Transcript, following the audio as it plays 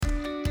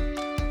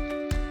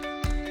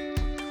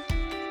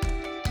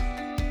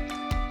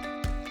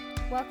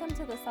Welcome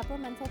to the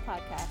Supplemental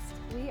Podcast.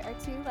 We are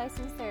two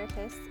licensed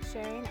therapists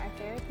sharing our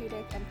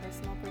therapeutic and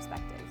personal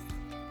perspectives.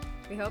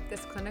 We hope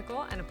this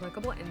clinical and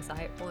applicable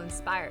insight will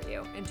inspire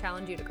you and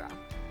challenge you to grow.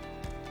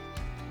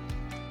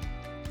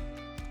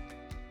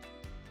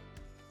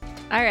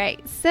 All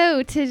right,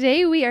 so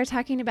today we are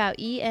talking about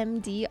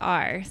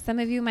EMDR. Some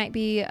of you might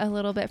be a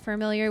little bit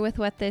familiar with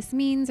what this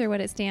means or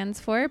what it stands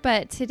for,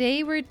 but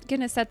today we're going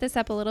to set this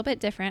up a little bit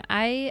different.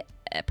 I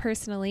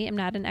personally am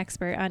not an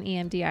expert on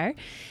EMDR,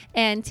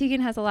 and Teagan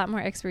has a lot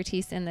more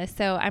expertise in this,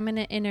 so I'm going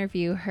to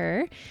interview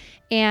her,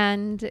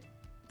 and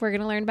we're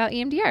going to learn about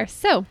EMDR.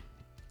 So,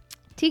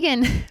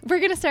 Teagan, we're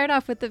going to start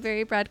off with the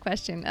very broad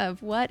question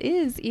of what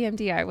is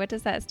EMDR? What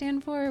does that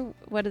stand for?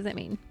 What does it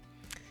mean?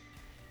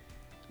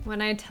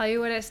 When I tell you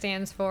what it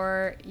stands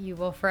for, you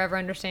will forever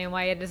understand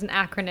why it is an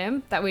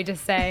acronym that we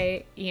just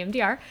say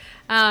EMDR.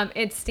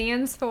 It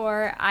stands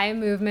for Eye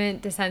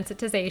Movement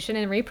Desensitization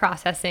and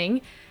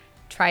Reprocessing.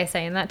 Try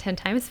saying that 10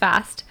 times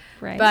fast.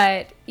 Right.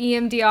 But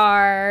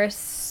EMDR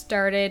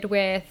started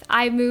with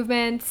eye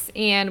movements,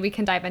 and we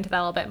can dive into that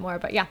a little bit more.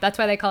 But yeah, that's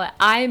why they call it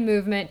Eye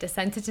Movement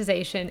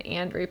Desensitization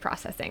and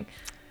Reprocessing.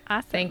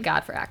 Awesome. Thank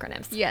God for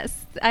acronyms.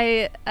 Yes,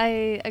 I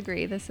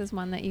agree. This is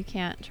one that you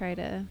can't try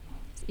to...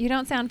 You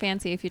don't sound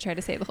fancy if you try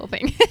to say the whole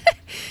thing.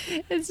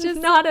 It's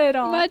just not at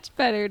all. Much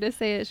better to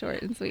say it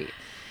short and sweet.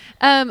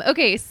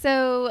 Okay,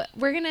 so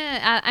I'm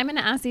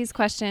gonna ask these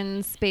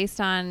questions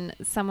based on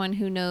someone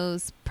who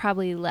knows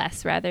probably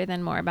less rather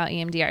than more about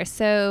EMDR.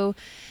 So,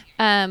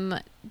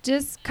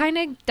 just kind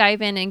of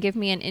dive in and give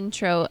me an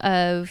intro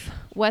of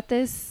what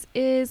this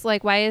is.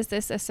 Like, why is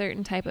this a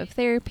certain type of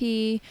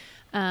therapy?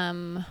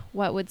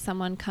 What would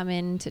someone come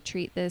in to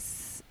treat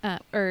this,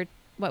 or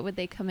what would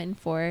they come in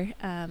for?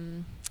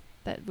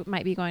 That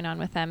might be going on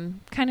with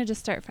them. Kind of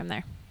just start from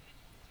there.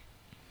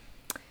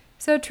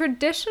 So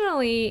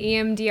traditionally,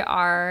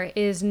 EMDR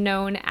is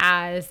known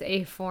as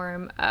a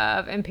form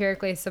of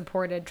empirically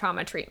supported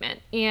trauma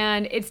treatment.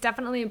 And it's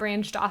definitely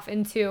branched off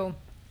into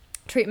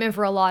treatment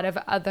for a lot of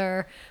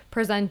other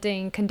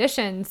presenting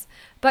conditions.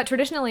 But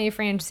traditionally,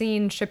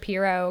 Francine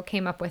Shapiro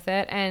came up with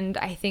it. And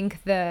I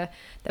think the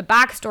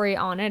backstory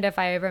on it, if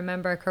I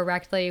remember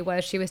correctly,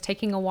 was she was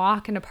taking a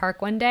walk in a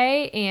park one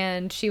day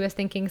and she was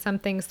thinking some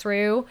things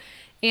through.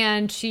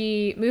 And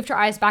she moved her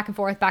eyes back and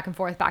forth, back and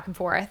forth, back and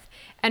forth,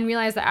 and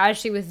realized that as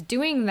she was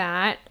doing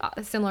that,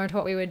 similar to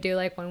what we would do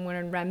like when we're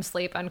in REM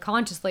sleep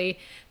unconsciously,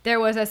 there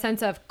was a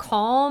sense of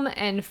calm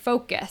and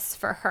focus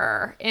for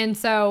her. And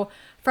so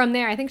from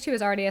there, I think she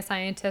was already a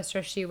scientist,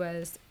 or she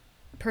was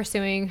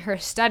pursuing her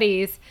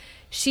studies.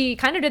 She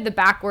kind of did the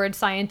backwards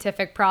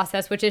scientific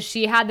process, which is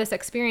she had this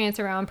experience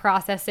around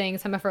processing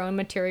some of her own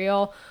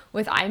material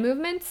with eye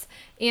movements,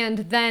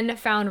 and then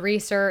found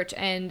research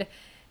and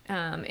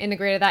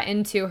integrated that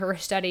into her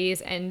studies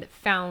and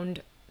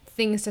found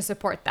things to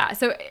support that.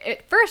 So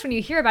at first, when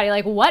you hear about it,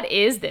 like, what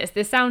is this?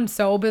 This sounds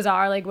so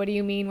bizarre. Like, what do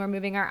you mean we're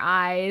moving our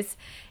eyes?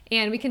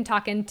 And we can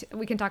talk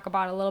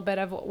about a little bit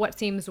of what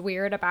seems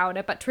weird about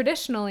it. But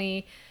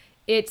traditionally,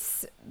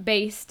 it's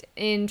based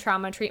in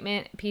trauma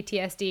treatment,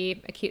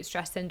 PTSD, acute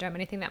stress syndrome,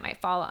 anything that might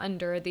fall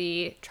under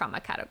the trauma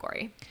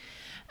category.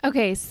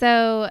 Okay,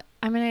 so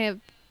I'm going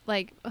to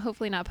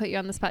hopefully not put you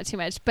on the spot too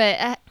much,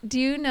 but do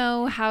you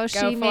know how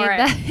she made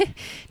that?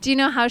 Do you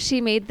know how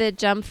she made the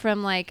jump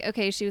from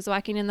she was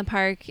walking in the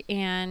park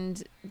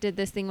and did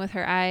this thing with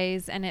her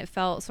eyes and it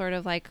felt sort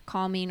of like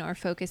calming or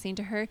focusing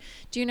to her?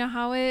 Do you know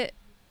how it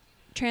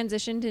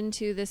transitioned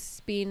into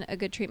this being a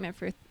good treatment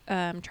for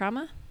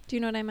trauma? Do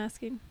you know what I'm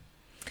asking?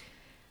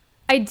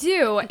 I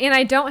do, and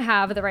I don't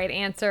have the right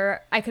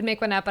answer. I could make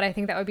one up, but I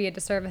think that would be a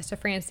disservice to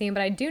Francine.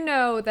 But I do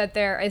know that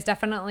there is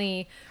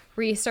definitely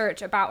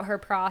research about her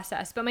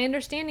process. But my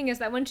understanding is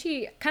that when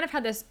she kind of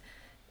had this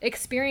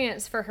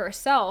experience for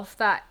herself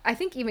that I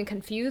think even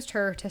confused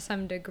her to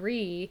some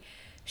degree,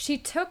 she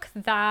took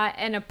that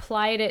and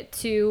applied it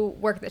to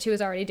work that she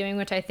was already doing,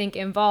 which I think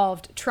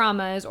involved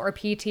traumas or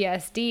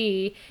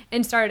PTSD,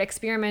 and started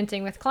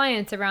experimenting with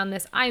clients around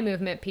this eye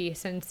movement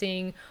piece and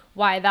seeing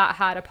why that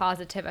had a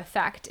positive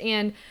effect.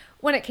 And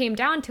when it came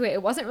down to it,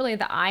 it wasn't really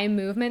the eye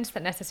movements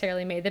that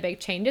necessarily made the big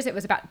changes. It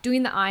was about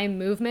doing the eye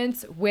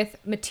movements with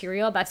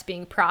material that's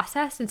being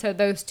processed. And so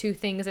those two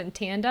things in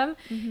tandem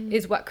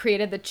is what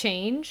created the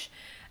change.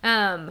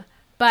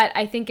 But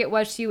I think it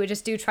was she would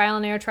just do trial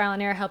and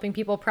error, helping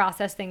people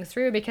process things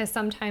through, because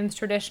sometimes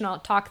traditional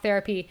talk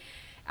therapy,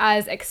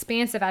 as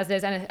expansive as it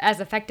is and as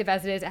effective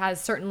as it is, it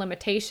has certain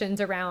limitations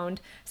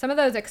around some of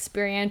those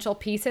experiential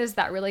pieces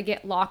that really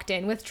get locked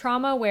in with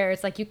trauma, where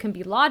it's like you can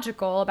be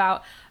logical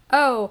about,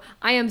 oh,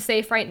 I am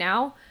safe right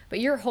now, but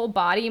your whole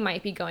body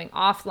might be going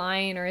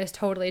offline or is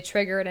totally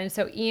triggered. And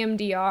so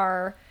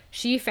EMDR,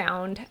 she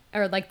found,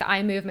 or like the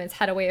eye movements,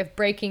 had a way of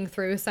breaking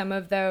through some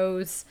of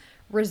those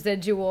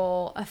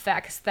residual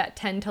effects that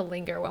tend to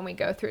linger when we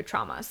go through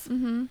traumas.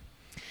 Mm-hmm.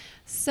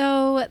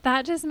 So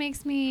that just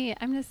makes me,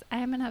 I'm going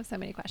to have so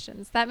many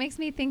questions. That makes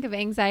me think of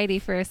anxiety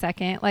for a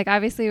second. Like,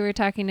 obviously we're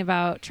talking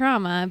about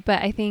trauma,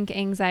 but I think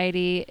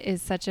anxiety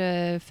is such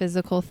a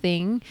physical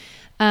thing,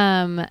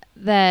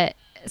 that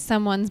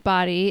someone's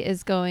body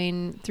is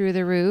going through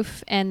the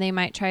roof, and they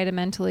might try to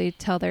mentally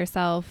tell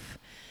themselves,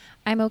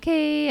 I'm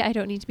okay. I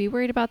don't need to be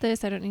worried about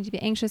this. I don't need to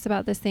be anxious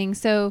about this thing.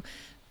 So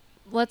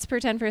let's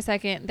pretend for a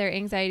second their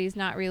anxiety is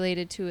not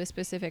related to a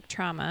specific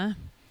trauma.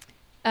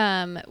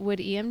 Would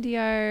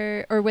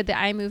EMDR or would the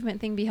eye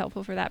movement thing be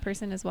helpful for that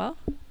person as well?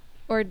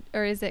 Or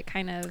is it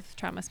kind of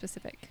trauma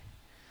specific?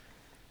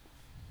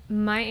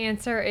 My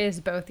answer is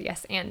both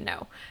yes and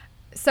no.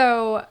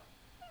 So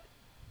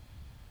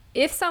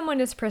if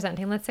someone is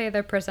presenting, let's say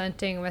they're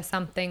presenting with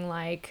something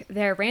like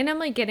they're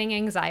randomly getting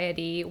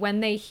anxiety when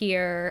they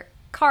hear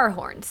car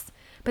horns,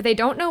 but they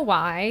don't know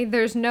why.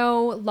 There's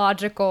no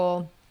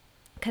logical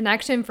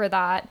connection for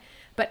that.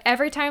 But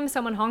every time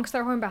someone honks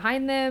their horn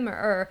behind them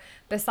or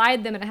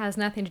beside them and it has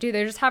nothing to do,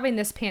 they're just having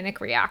this panic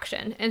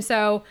reaction. And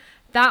so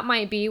that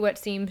might be what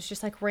seems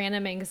just like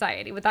random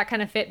anxiety. Would that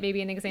kind of fit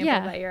maybe an example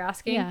that you're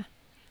asking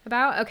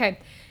about? Okay.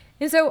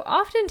 And so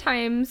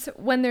oftentimes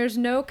when there's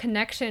no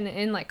connection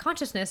in like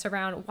consciousness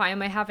around why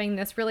am I having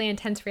this really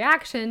intense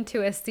reaction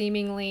to a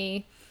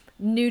seemingly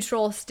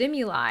neutral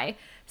stimuli,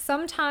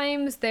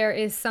 sometimes there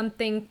is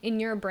something in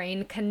your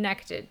brain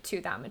connected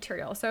to that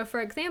material. So for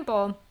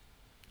example,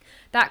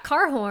 that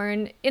car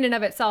horn in and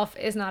of itself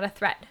is not a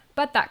threat,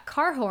 but that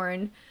car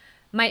horn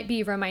might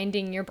be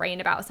reminding your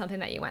brain about something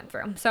that you went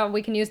through. So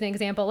we can use an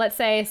example. Let's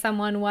say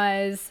someone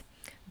was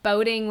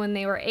boating when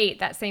they were 8,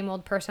 that same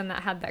old person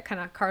that had that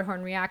kind of car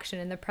horn reaction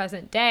in the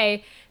present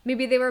day.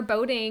 Maybe they were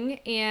boating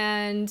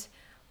and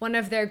one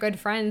of their good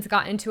friends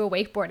got into a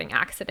wakeboarding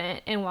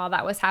accident. And while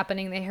that was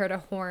happening, they heard a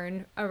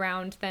horn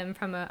around them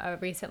from a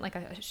recent, like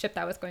a ship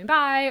that was going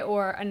by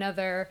or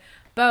another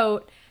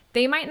boat.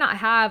 They might not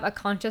have a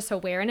conscious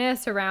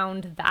awareness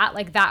around that.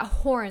 Like that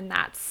horn,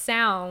 that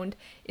sound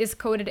is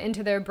coded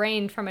into their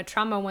brain from a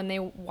trauma when they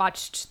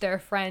watched their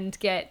friend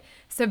get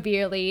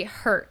severely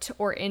hurt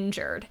or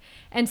injured.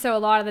 And so a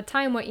lot of the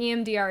time what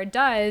EMDR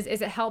does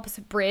is it helps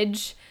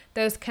bridge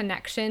those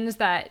connections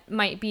that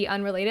might be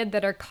unrelated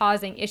that are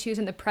causing issues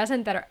in the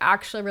present that are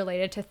actually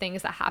related to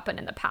things that happened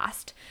in the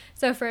past.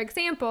 So for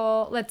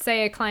example, let's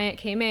say a client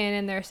came in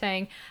and they're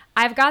saying,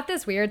 I've got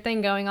this weird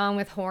thing going on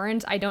with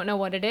horns. I don't know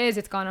what it is.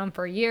 It's gone on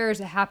for years.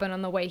 It happened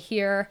on the way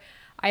here.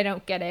 I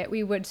don't get it.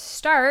 We would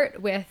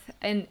start with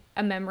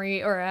a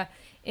memory or a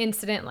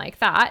incident like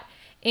that.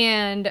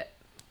 And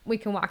we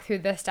can walk through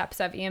the steps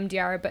of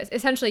EMDR, but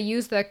essentially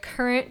use the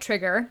current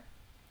trigger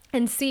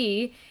and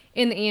see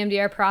in the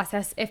EMDR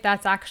process if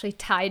that's actually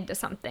tied to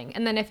something.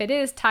 And then if it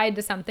is tied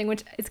to something,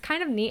 which is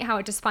kind of neat how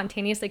it just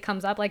spontaneously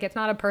comes up, like it's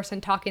not a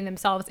person talking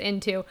themselves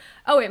into,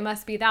 oh, it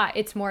must be that.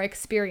 It's more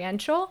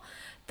experiential.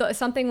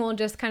 Something will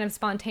just kind of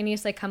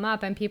spontaneously come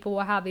up and people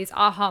will have these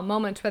aha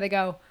moments where they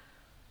go,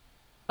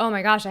 oh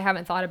my gosh, I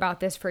haven't thought about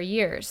this for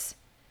years.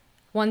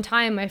 One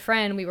time, my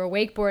friend, we were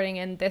wakeboarding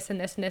and this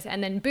and this and this,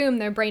 and then boom,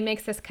 their brain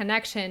makes this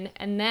connection.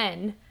 And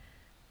then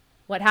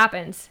what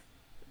happens?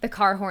 The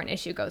car horn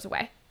issue goes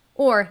away.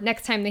 Or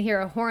next time they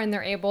hear a horn,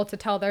 they're able to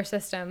tell their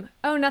system,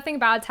 oh, nothing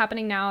bad's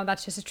happening now.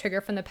 That's just a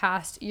trigger from the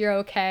past. You're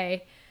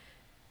okay.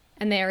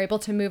 And they are able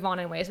to move on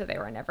in ways that they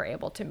were never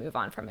able to move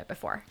on from it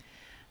before.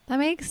 That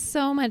makes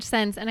so much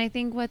sense. And I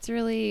think what's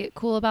really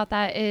cool about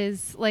that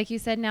is, like you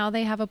said, now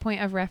they have a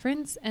point of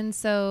reference. And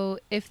so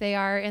if they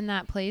are in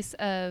that place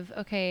of,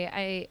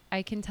 okay,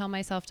 I can tell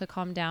myself to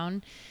calm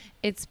down,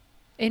 it's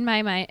in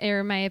my mind,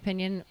 or my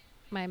opinion,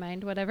 my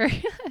mind, whatever,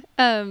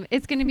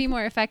 it's going to be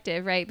more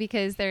effective, right?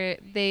 Because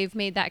they've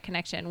made that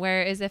connection.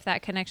 Whereas if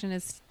that connection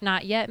is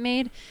not yet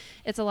made,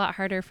 it's a lot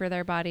harder for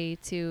their body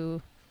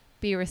to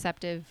be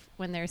receptive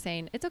when they're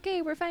saying, it's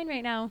okay, we're fine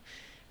right now.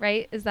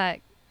 Right? Is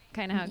that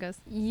kind of how it goes?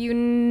 You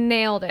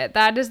nailed it.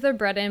 That is the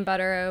bread and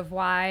butter of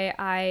why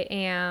I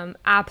am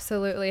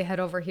absolutely head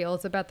over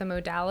heels about the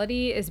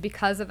modality, is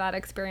because of that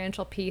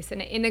experiential piece,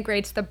 and it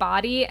integrates the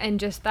body and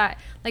just that,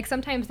 like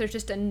sometimes there's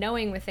just a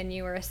knowing within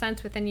you or a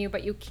sense within you,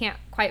 but you can't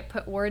quite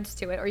put words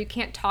to it, or you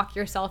can't talk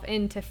yourself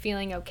into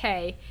feeling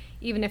okay,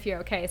 even if you're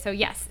okay. So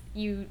yes,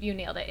 you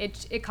nailed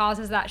it. It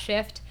causes that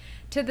shift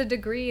to the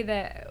degree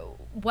that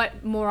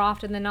what more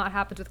often than not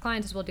happens with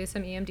clients is we'll do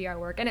some EMDR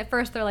work. And at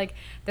first they're like,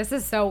 this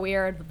is so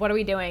weird. What are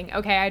we doing?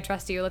 Okay, I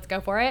trust you. Let's go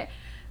for it.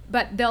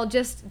 But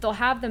they'll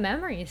have the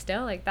memory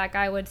still. Like that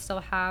guy would still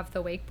have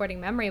the wakeboarding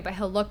memory, but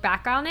he'll look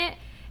back on it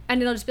and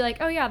it'll just be like,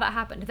 oh yeah, that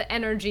happened. The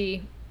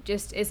energy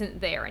just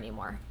isn't there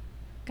anymore.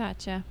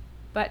 Gotcha.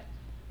 But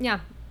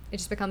yeah, it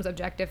just becomes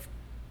objective.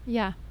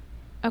 Yeah.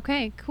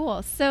 Okay,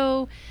 cool.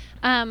 So,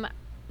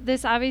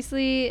 this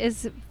obviously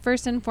is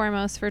first and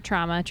foremost for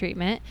trauma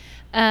treatment.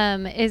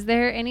 Is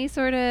there any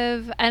sort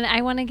of, and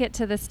I want to get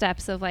to the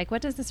steps of like,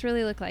 what does this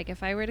really look like?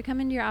 If I were to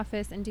come into your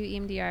office and do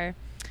EMDR,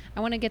 I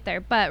want to get there.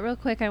 But real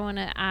quick, I want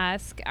to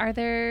ask, are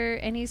there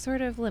any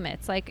sort of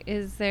limits? Like,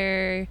 is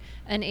there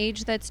an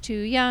age that's too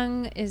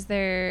young? Is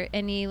there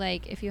any,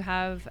 like, if you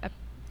have a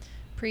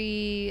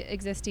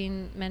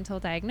pre-existing mental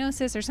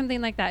diagnosis or something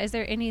like that, is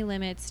there any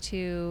limits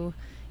to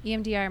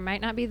EMDR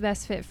might not be the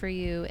best fit for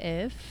you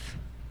if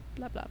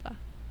blah, blah, blah?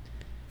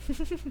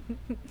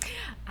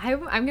 I'm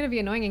going to be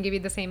annoying and give you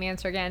the same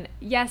answer again.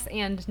 Yes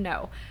and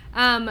no.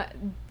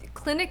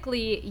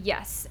 Clinically,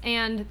 yes.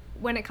 And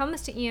when it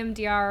comes to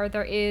EMDR,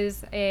 there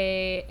is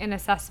an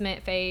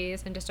assessment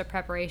phase and just a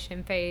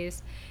preparation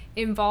phase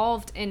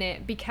involved in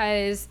it,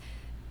 because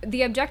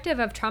the objective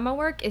of trauma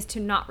work is to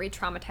not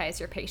re-traumatize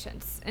your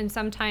patients. And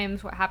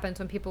sometimes what happens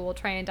when people will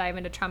try and dive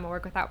into trauma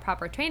work without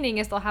proper training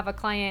is they'll have a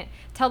client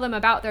tell them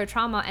about their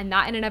trauma, and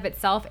that in and of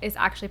itself is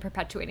actually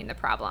perpetuating the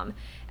problem.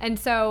 And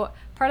so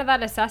part of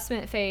that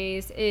assessment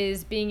phase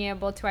is being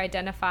able to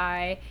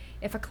identify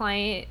if a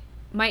client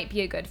might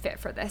be a good fit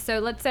for this. So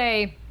let's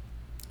say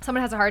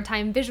someone has a hard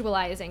time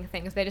visualizing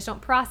things. They just don't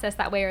process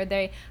that way, or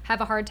they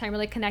have a hard time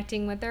really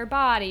connecting with their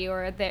body,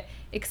 or the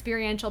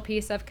experiential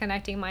piece of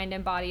connecting mind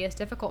and body is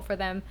difficult for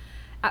them.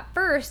 At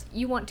first,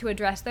 you want to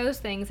address those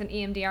things, and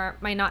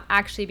EMDR might not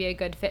actually be a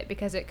good fit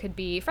because it could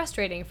be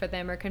frustrating for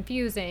them, or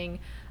confusing,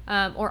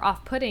 or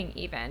off-putting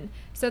even.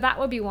 So that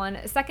would be one.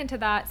 Second to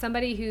that,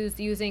 somebody who's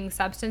using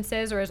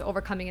substances or is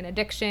overcoming an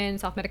addiction,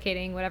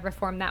 self-medicating, whatever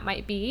form that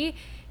might be,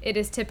 it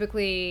is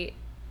typically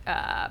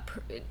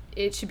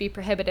it should be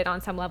prohibited on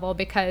some level,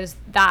 because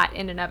that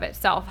in and of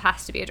itself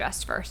has to be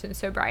addressed first, and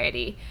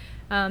sobriety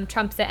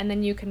trumps it, and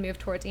then you can move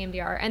towards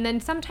EMDR. And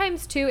then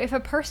sometimes too, if a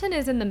person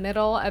is in the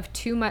middle of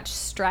too much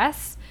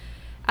stress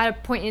at a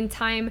point in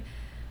time,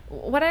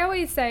 what I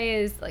always say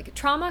is, like,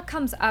 trauma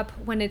comes up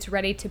when it's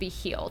ready to be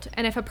healed.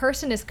 And if a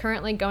person is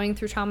currently going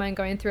through trauma and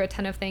going through a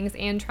ton of things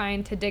and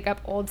trying to dig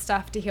up old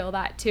stuff to heal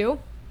that too,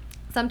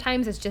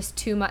 sometimes it's just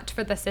too much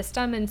for the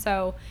system. And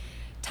so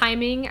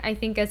timing, I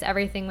think, is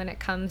everything when it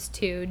comes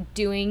to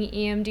doing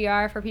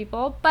EMDR for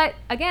people. But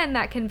again,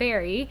 that can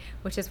vary,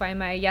 which is why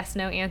my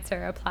yes/no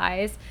answer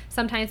applies.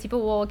 Sometimes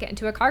people will get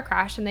into a car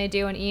crash and they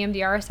do an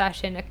EMDR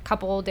session a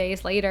couple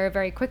days later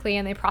very quickly,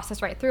 and they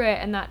process right through it,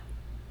 and that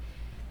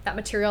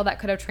material that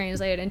could have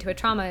translated into a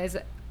trauma is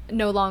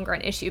no longer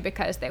an issue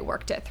because they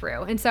worked it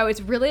through. And so it's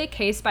really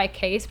case by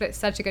case, but it's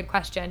such a good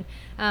question.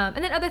 And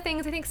then other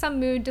things, I think some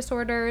mood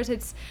disorders,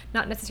 it's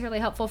not necessarily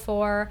helpful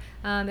for.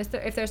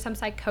 If there's some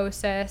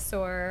psychosis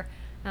or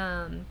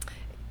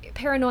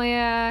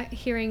paranoia,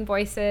 hearing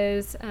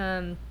voices,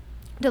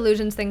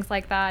 delusions, things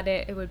like that,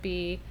 it would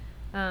be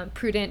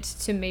prudent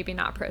to maybe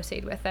not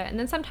proceed with it. And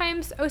then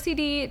sometimes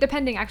OCD,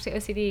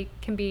 OCD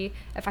can be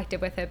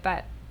effective with it.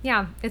 But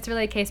yeah, it's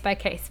really case by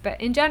case.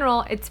 But in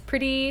general, it's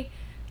pretty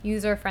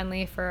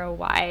user-friendly for a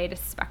wide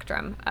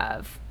spectrum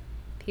of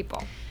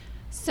people.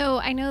 So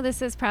I know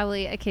this is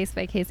probably a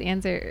case-by-case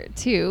answer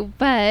too,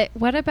 but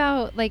what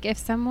about, like, if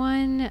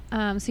someone,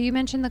 so you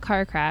mentioned the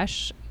car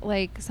crash,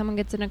 like someone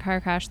gets in a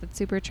car crash that's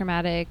super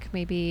traumatic,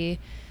 maybe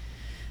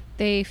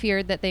they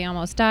feared that they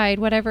almost died,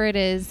 whatever it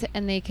is,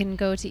 and they can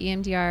go to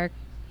EMDR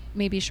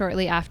maybe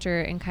shortly after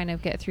and kind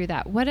of get through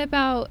that. What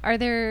about, are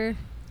there,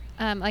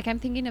 like, I'm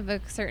thinking of a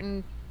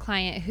certain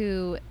client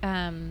who,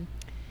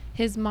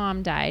 his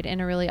mom died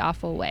in a really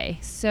awful way.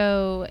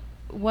 So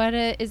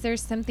is there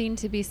something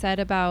to be said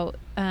about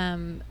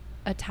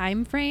a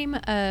time frame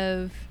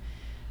of,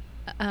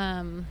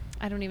 I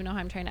don't even know how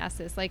I'm trying to ask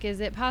this. Like, is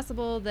it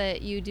possible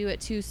that you do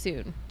it too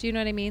soon? Do you know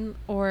what I mean?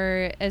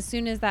 Or as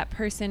soon as that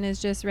person is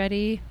just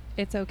ready,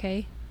 it's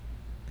okay?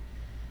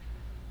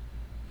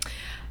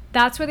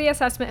 That's where the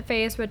assessment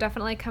phase would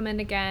definitely come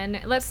in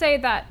again. Let's say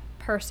that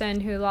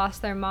person who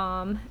lost their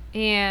mom,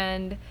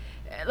 and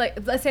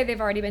let's say they've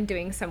already been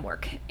doing some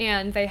work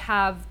and they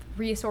have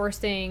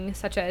resourcing,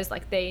 such as,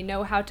 like, they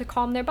know how to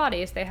calm their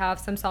bodies, they have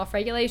some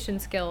self-regulation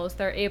skills,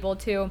 they're able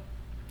to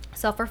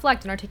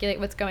self-reflect and articulate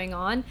what's going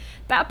on.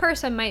 That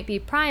person might be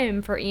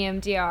prime for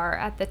EMDR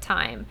at the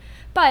time.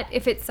 But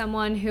if it's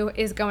someone who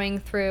is going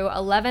through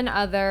 11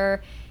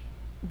 other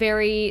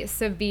very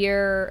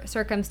severe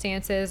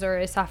circumstances, or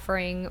is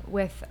suffering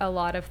with a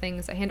lot of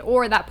things at hand,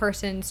 or that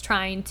person's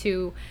trying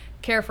to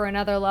care for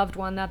another loved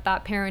one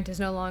that parent is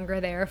no longer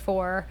there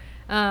for,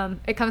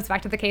 it comes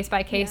back to the case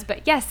by case.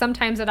 But yes,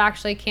 sometimes it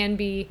actually can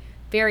be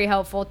very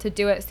helpful to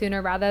do it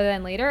sooner rather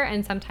than later,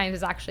 and sometimes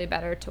it's actually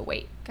better to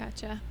wait.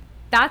 Gotcha.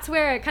 That's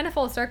where it kind of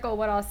full circle.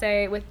 What I'll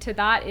say to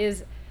that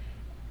is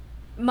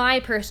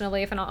my personal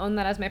belief, and I'll own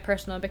that as my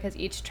personal, because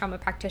each trauma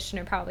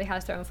practitioner probably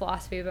has their own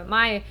philosophy, but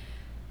my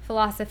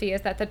philosophy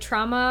is that the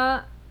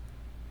trauma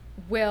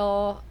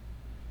will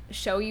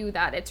show you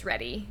that it's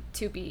ready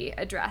to be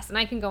addressed. And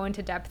I can go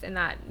into depth in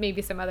that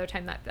maybe some other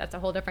time. That's a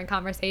whole different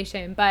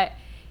conversation. But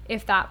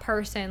if that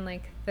person,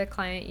 like the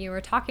client you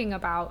were talking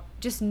about,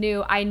 just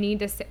knew, I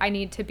need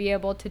to be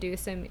able to do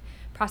some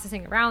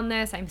processing around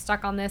this, I'm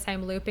stuck on this,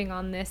 I'm looping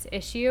on this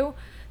issue,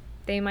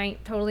 they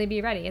might totally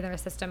be ready. Their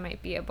system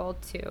might be able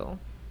to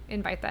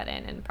invite that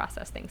in and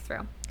process things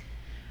through.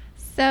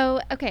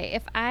 So, okay,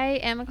 if I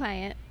am a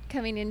client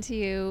coming into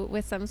you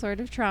with some sort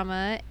of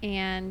trauma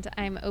and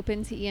I'm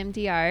open to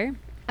EMDR,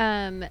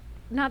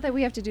 not that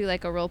we have to do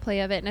like a role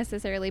play of it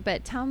necessarily,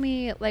 but tell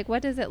me, like,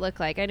 what does it look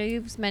like? I know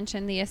you've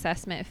mentioned the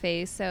assessment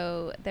phase,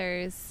 so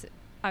there's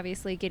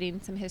obviously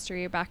getting some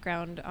history or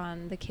background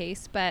on the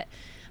case, but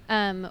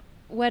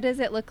what does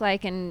it look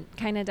like, and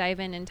kind of dive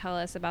in and tell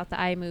us about the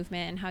eye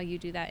movement and how you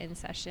do that in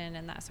session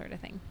and that sort of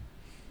thing.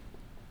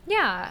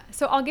 Yeah.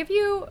 So I'll give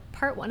you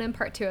part 1 and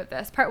part 2 of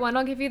this. Part 1,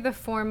 I'll give you the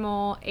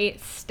formal 8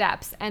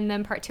 steps. And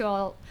then part 2,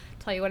 I'll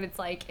tell you what it's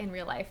like in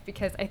real life,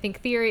 because I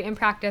think theory and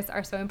practice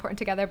are so important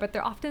together, but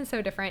they're often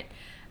so different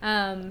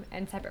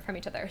and separate from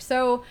each other.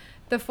 So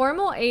the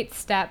formal 8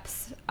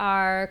 steps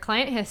are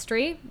client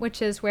history,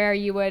 which is where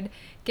you would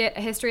get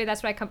a history.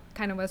 That's what I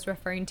kind of was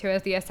referring to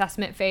as the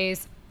assessment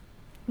phase.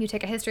 You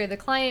take a history of the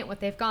client, what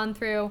they've gone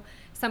through,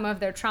 some of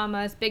their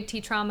traumas, big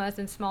T traumas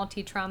and small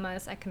T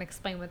traumas. I can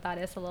explain what that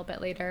is a little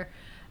bit later.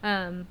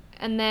 And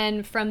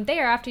then from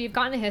there, after you've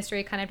gotten a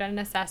history, kind of done an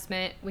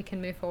assessment, we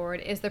can move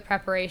forward, is the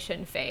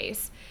preparation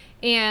phase.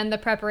 And the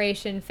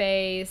preparation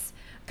phase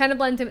kind of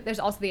blends in. There's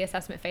also the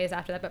assessment phase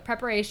after that, but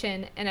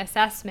preparation and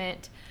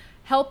assessment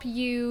help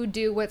you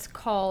do what's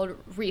called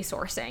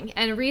resourcing.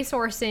 And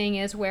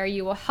resourcing is where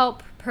you will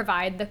help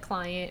provide the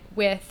client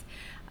with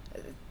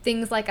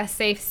things like a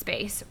safe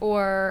space,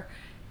 or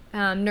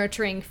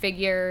nurturing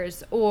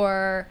figures,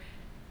 or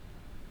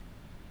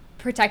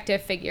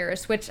protective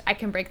figures, which I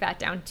can break that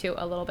down to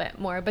a little bit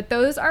more. But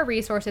those are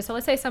resources. So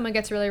let's say someone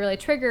gets really, really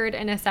triggered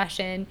in a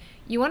session.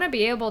 You want to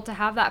be able to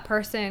have that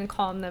person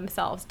calm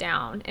themselves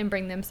down and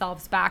bring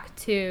themselves back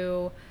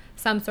to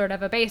some sort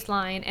of a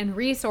baseline, and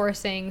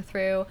resourcing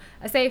through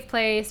a safe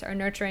place or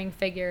nurturing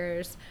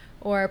figures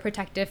or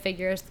protective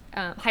figures.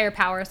 Higher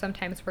power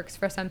sometimes works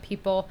for some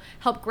people,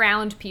 help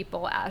ground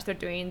people as they're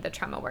doing the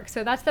trauma work.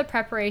 So that's the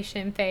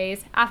preparation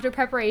phase. After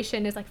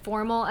preparation is like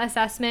formal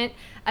assessment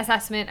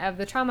of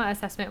the trauma,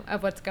 assessment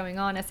of what's going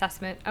on,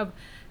 assessment of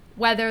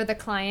whether the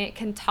client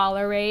can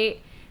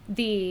tolerate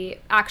the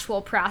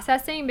actual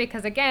processing,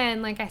 because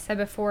again, like I said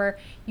before,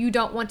 you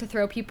don't want to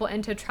throw people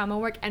into trauma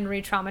work and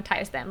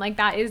re-traumatize them. Like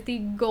that is the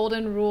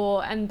golden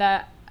rule and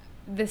the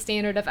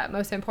standard of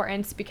utmost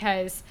importance,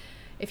 because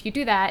if you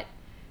do that,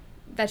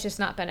 that's just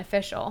not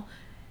beneficial.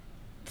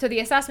 So the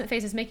assessment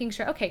phase is making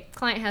sure, okay,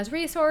 client has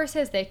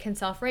resources, they can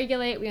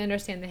self-regulate, we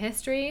understand the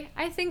history.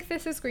 I think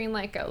this is green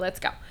light, go, let's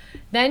go.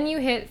 Then you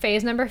hit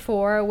phase number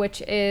 4,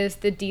 which is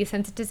the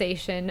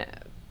desensitization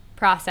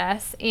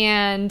process.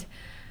 And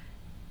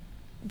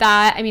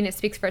that, I mean, it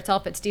speaks for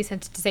itself. It's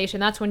desensitization.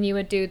 That's when you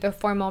would do the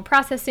formal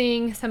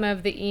processing, some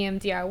of the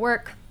EMDR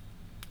work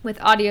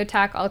with audio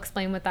tech. I'll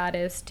explain what that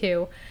is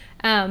too.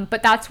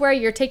 But that's where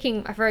you're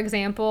taking, for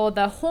example,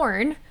 the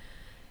horn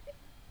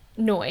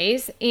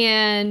noise,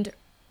 and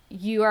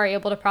you are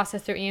able to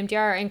process through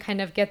EMDR and kind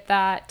of get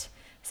that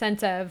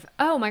sense of,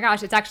 oh my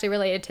gosh, it's actually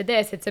related to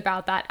this. It's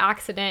about that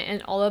accident,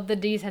 and all of the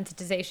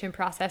desensitization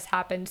process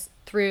happens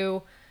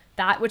through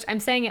that, which I'm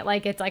saying it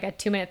like it's like a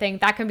 2-minute thing.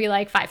 That can be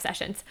like 5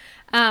 sessions.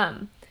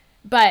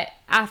 But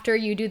after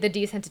you do the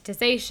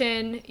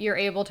desensitization, you're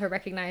able to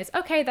recognize,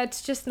 okay,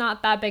 that's just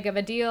not that big of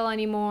a deal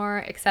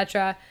anymore,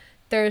 etc.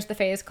 There's the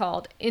phase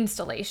called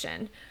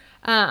installation.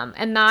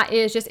 And that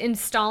is just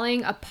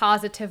installing a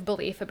positive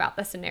belief about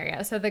the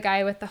scenario. So the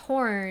guy with the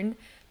horn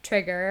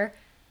trigger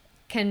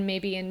can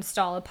maybe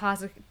install a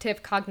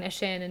positive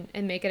cognition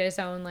and make it his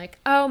own, like,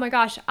 oh my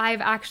gosh,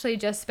 I've actually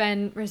just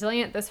been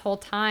resilient this whole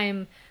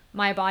time.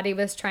 My body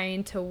was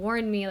trying to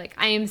warn me, like,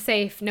 I am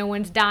safe, no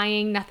one's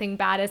dying, nothing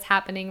bad is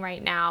happening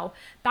right now.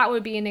 That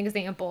would be an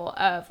example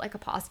of like a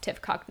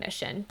positive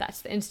cognition.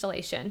 That's the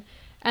installation.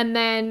 And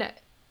then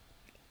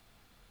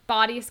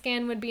body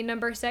scan would be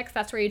number 6.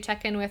 That's where you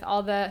check in with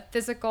all the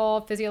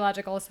physical,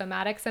 physiological,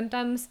 somatic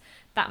symptoms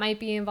that might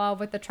be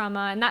involved with the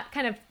trauma. And that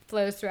kind of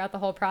flows throughout the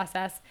whole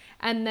process.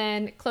 And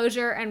then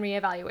closure and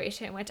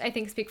reevaluation, which I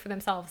think speak for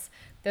themselves.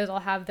 Those all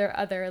have their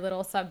other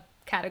little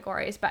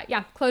subcategories. But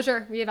yeah,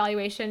 closure,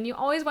 reevaluation. You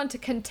always want to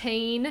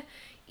contain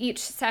each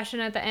session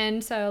at the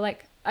end. So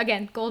like,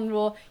 again, golden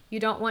rule, you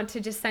don't want to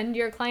just send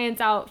your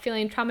clients out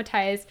feeling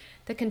traumatized.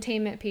 The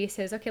containment piece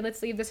is, okay,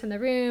 let's leave this in the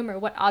room, or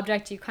what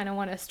object you kind of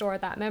want to store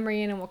that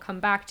memory in, and we'll come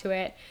back to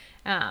it.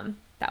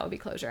 That would be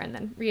closure. And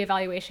then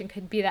reevaluation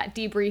could be that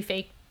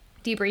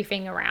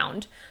debriefing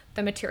around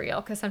the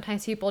material, because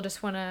sometimes people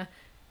just want to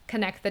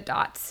connect the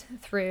dots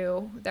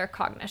through their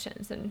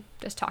cognitions and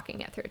just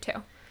talking it through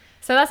too.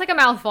 So that's like a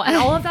mouthful. And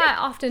all of that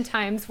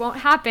oftentimes won't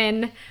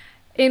happen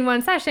in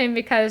one session,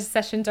 because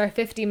sessions are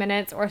 50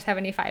 minutes or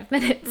 75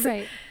 minutes.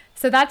 Right.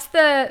 So that's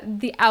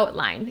the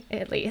outline,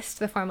 at least,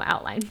 the formal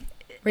outline.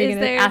 Were you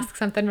going to ask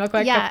something real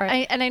quick?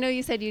 Yeah, and I know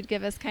you said you'd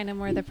give us kind of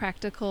more the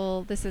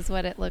practical, this is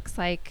what it looks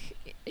like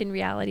in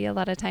reality a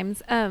lot of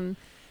times.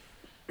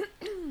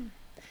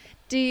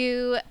 Do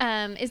you,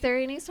 is there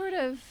any sort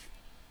of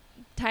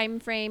time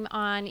frame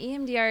on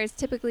EMDR is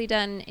typically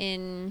done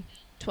in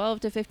 12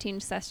 to 15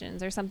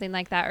 sessions or something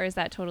like that, or is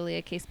that totally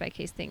a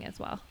case-by-case thing as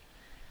well?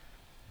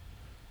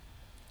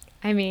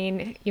 I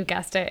mean, you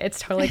guessed it. It's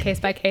totally case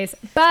by case.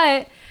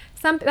 But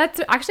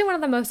that's actually one of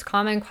the most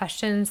common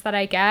questions that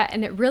I get.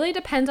 And it really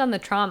depends on the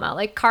trauma.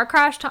 Like car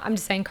crash, I'm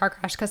just saying car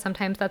crash because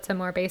sometimes that's a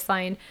more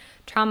baseline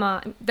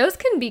trauma. Those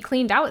can be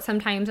cleaned out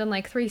sometimes in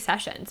like 3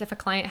 sessions if a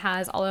client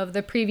has all of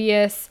the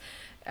previous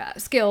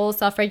skills,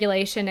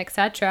 self-regulation,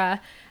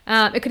 etc.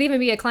 It could even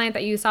be a client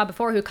that you saw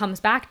before who comes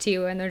back to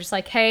you and they're just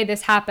like, hey,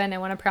 this happened. I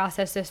want to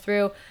process this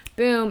through.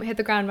 Boom, hit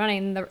the ground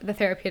running. The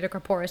therapeutic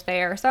rapport is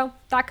there. So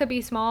that could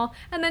be small.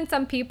 And then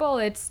some people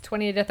it's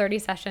 20 to 30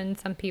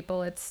 sessions. Some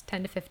people it's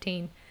 10 to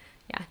 15.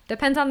 Yeah,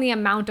 depends on the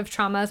amount of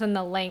traumas and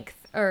the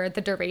length or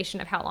the duration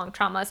of how long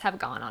traumas have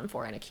gone on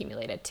for and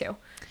accumulated too.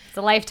 It's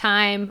a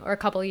lifetime or a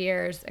couple of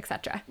years,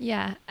 etc.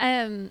 Yeah.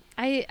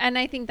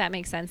 I think that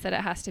makes sense that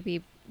it has to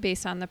be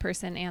based on the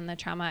person and the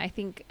trauma. I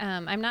think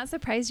I'm not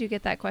surprised you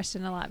get that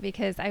question a lot,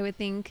 because I would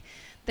think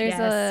there's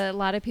a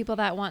lot of people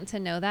that want to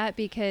know that,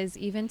 because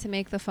even to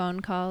make the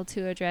phone call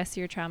to address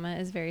your trauma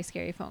is a very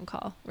scary phone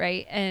call,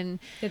 right? And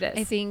It is.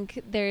 I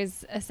think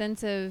there's a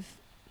sense of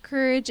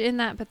courage in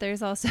that, but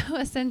there's also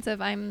a sense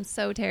of I'm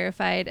so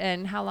terrified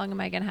and how long am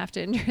I going to have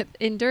to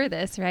endure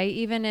this, right?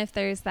 Even if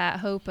there's that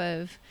hope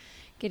of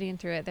getting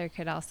through it, there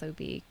could also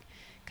be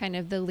kind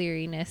of the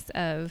leeriness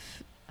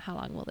of how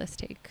long will this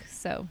take?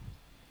 So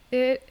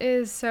it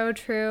is so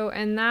true.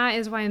 And that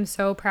is why I'm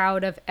so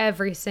proud of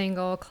every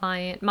single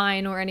client,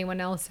 mine or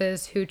anyone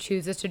else's, who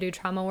chooses to do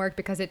trauma work,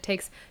 because it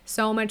takes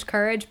so much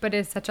courage, but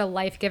it's such a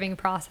life-giving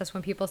process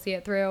when people see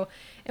it through.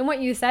 And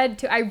what you said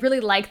too, I really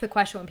like the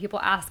question when people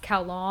ask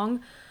how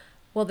long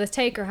will this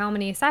take or how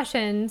many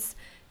sessions,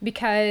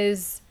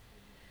 because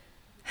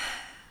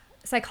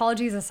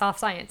psychology is a soft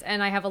science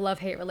and I have a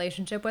love-hate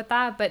relationship with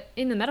that. But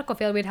in the medical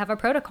field, we'd have a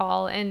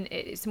protocol and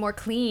it's more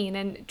clean,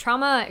 and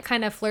trauma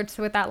kind of flirts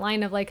with that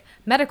line of like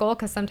medical,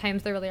 because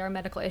sometimes there really are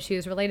medical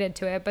issues related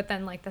to it, but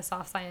then like the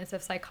soft science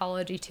of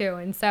psychology too.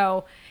 And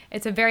so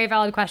it's a very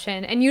valid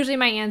question. And usually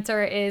my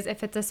answer is,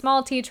 if it's a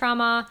small T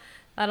trauma,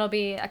 that'll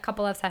be a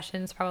couple of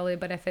sessions probably.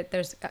 But if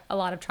there's a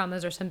lot of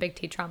traumas or some big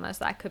T traumas,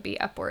 that could be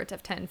upwards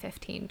of 10,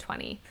 15,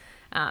 20.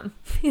 And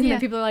then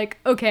people are like,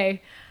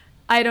 okay,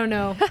 I don't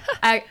know.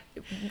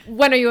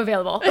 When are you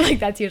available? Like,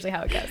 that's usually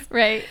how it goes.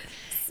 Right.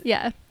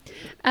 Yeah.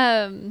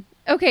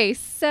 Okay.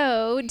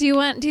 So do you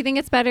think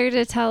it's better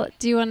to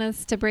do you want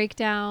us to break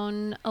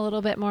down a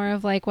little bit more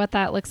of like what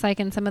that looks like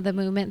and some of the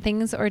movement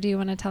things, or do you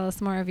want to tell us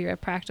more of your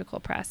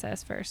practical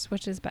process first?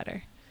 Which is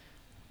better?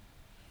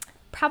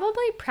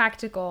 Probably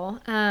practical,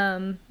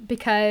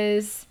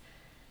 because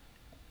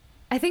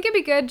I think it'd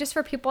be good just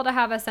for people to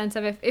have a sense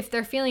of if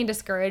they're feeling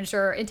discouraged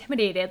or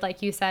intimidated,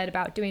 like you said,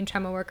 about doing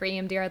trauma work or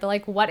EMDR, they're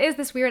like, what is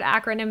this weird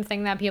acronym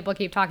thing that people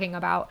keep talking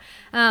about?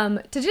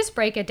 To just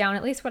break it down,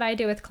 at least what I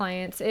do with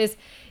clients is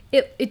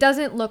it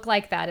doesn't look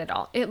like that at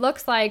all. It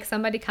looks like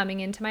somebody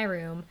coming into my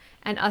room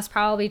and us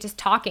probably just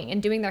talking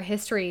and doing their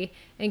history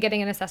and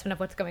getting an assessment of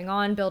what's going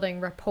on, building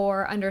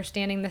rapport,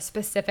 understanding the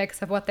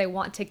specifics of what they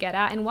want to get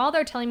at. And while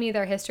they're telling me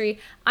their history,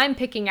 I'm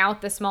picking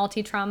out the small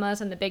T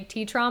traumas and the big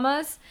T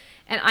traumas.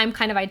 And I'm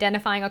kind of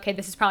identifying, okay,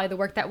 this is probably the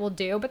work that we'll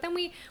do. But then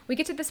we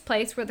get to this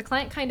place where the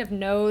client kind of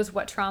knows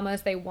what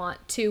traumas they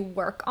want to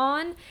work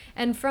on.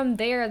 And from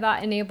there,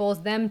 that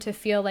enables them to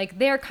feel like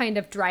they're kind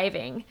of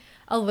driving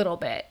a little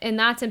bit. And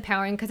that's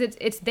empowering, because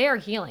it's their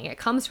healing. It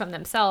comes from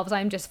themselves.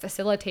 I'm just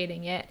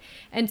facilitating it.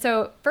 And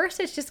so first,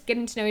 it's just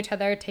getting to know each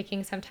other,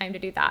 taking some time to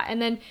do that.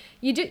 And then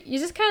you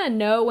just kind of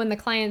know when the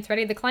client's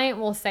ready. The client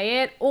will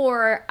say it,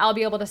 or I'll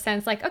be able to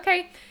sense like,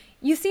 okay,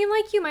 you seem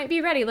like you might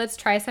be ready. Let's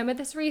try some of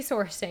this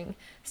resourcing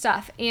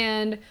stuff.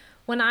 And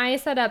when I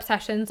set up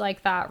sessions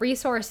like that,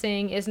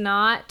 resourcing is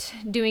not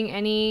doing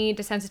any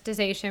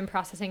desensitization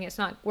processing. It's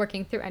not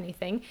working through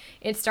anything.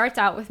 It starts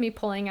out with me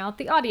pulling out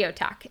the audio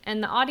tack.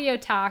 And the audio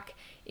tack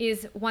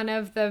is one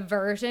of the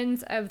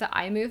versions of the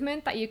eye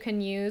movement that you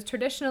can use.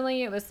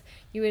 Traditionally, it was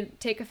you would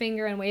take a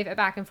finger and wave it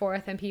back and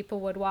forth, and people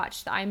would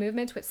watch the eye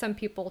movements, which some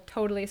people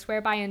totally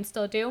swear by and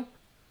still do.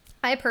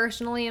 I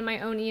personally, in my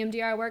own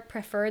EMDR work,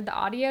 preferred the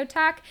audio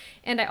tack,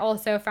 and I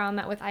also found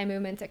that with eye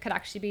movements, it could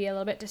actually be a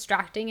little bit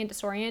distracting and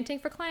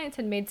disorienting for clients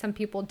and made some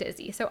people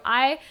dizzy. So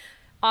I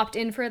opt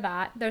in for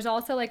that. There's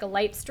also like a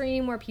light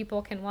stream where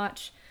people can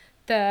watch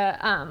the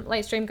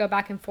light stream go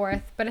back and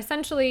forth, but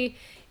essentially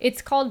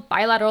it's called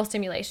bilateral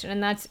stimulation,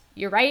 and that's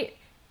your right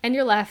and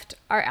your left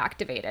are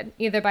activated,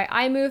 either by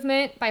eye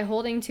movement, by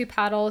holding two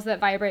paddles that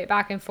vibrate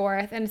back and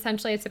forth, and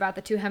essentially it's about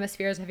the two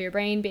hemispheres of your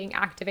brain being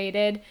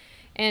activated.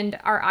 And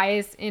our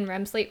eyes in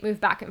REM sleep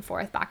move back and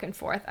forth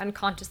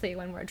unconsciously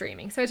when we're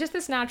dreaming. So it's just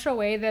this natural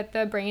way that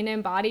the brain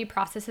and body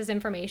processes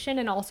information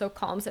and also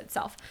calms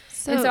itself.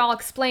 So I'll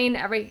explain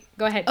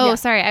go ahead. Oh, yeah.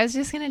 Sorry. I was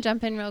just going to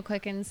jump in real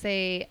quick and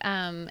say,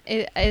 I'm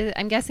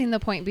guessing the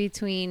point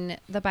between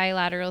the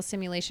bilateral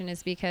stimulation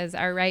is because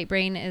our right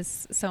brain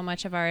is so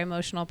much of our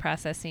emotional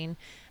processing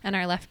and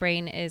our left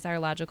brain is our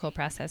logical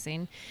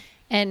processing.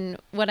 And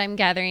what I'm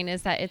gathering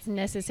is that it's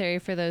necessary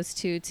for those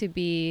two to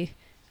be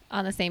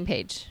on the same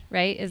page,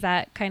 right? Is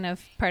that kind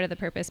of part of the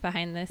purpose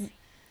behind this?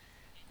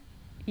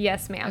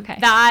 Yes, ma'am. Okay.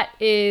 That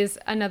is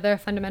another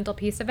fundamental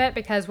piece of it,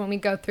 because when we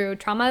go through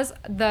traumas,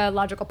 the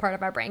logical part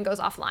of our brain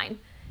goes offline.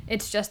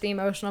 It's just the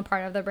emotional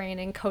part of the brain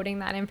encoding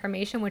that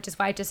information, which is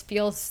why it just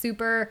feels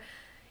super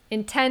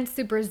intense,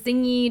 super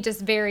zingy,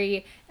 just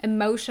very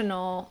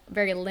emotional,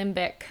 very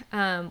limbic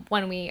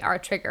when we are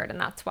triggered. And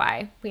that's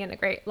why we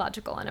integrate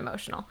logical and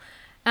emotional.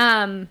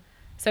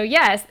 So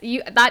yes,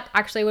 that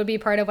actually would be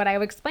part of what I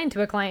would explain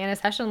to a client in a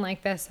session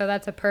like this. So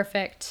that's a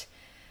perfect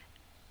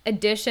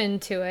addition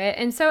to it.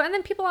 And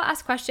then people will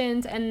ask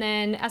questions, and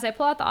then as I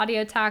pull out the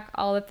audio tech,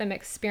 I'll let them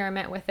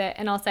experiment with it,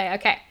 and I'll say,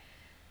 okay,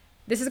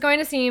 this is going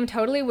to seem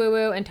totally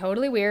woo-woo and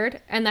totally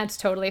weird, and that's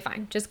totally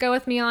fine. Just go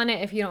with me on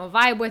it. If you don't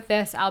vibe with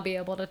this, I'll be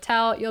able to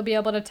tell. You'll be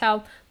able to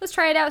tell. Let's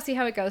try it out, see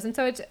how it goes. And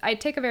so I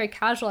take a very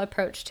casual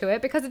approach to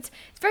it, because it's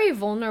very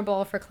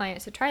vulnerable for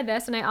clients to try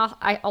this. And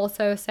I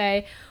also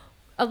say,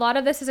 a lot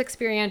of this is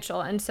experiential,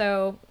 and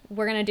so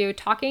we're going to do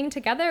talking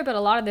together, but a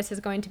lot of this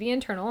is going to be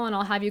internal, and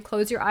I'll have you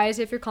close your eyes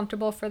if you're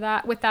comfortable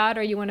with that,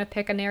 or you want to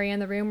pick an area in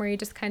the room where you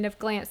just kind of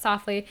glance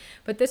softly.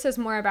 But this is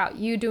more about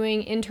you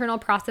doing internal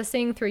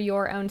processing through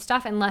your own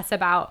stuff and less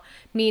about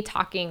me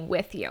talking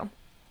with you.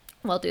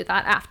 We'll do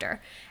that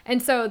after.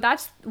 And so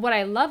that's what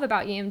I love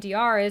about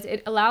EMDR, is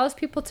it allows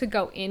people to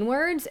go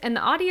inwards, and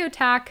the audio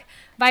tack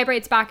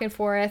vibrates back and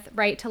forth,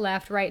 right to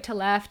left, right to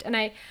left.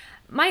 And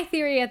my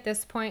theory at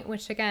this point,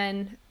 which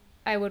again,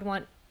 I would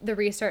want the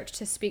research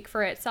to speak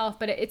for itself,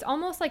 but it's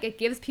almost like it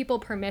gives people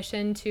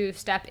permission to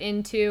step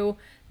into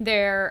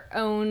their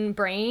own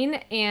brain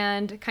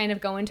and kind of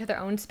go into their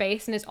own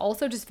space. And it's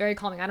also just very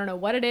calming. I don't know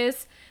what it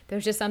is.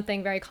 There's just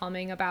something very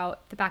calming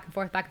about the back and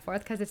forth,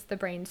 because it's the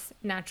brain's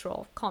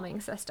natural calming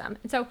system.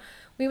 And so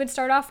we would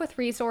start off with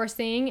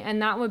resourcing,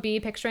 and that would be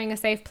picturing a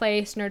safe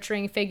place,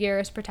 nurturing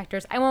figures,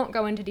 protectors. I won't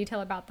go into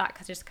detail about that,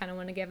 because I just kind of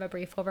want to give a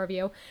brief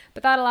overview,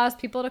 but that allows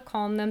people to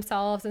calm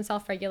themselves and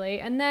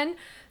self-regulate. And then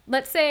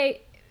let's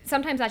say,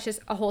 sometimes that's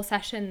just a whole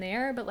session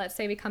there, but let's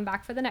say we come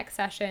back for the next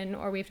session,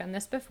 or we've done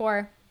this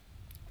before.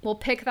 We'll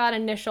pick that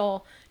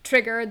initial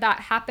trigger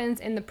that happens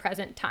in the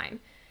present time.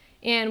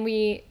 And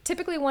we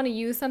typically want to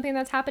use something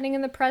that's happening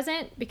in the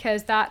present,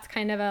 because that's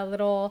kind of a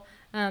little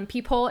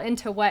peephole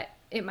into what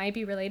it might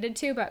be related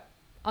to. But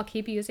I'll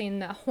keep using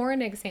the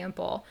horn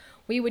example.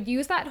 We would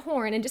use that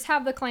horn and just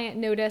have the client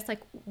notice,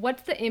 like,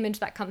 what's the image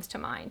that comes to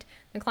mind?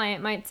 The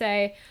client might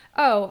say,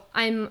 oh,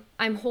 I'm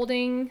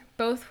holding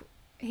both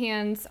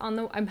hands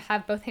I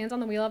have both hands on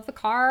the wheel of the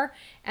car,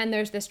 and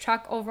there's this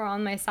truck over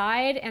on my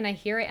side, and I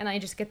hear it, and I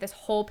just get this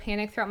whole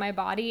panic throughout my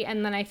body,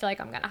 and then I feel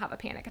like I'm gonna have a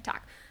panic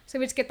attack. So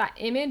we just get that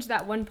image,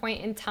 that one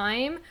point in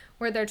time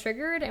where they're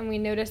triggered, and we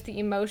notice the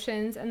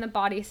emotions and the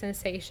body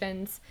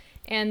sensations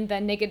and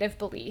the negative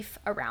belief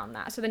around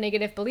that. So the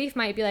negative belief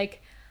might be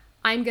like,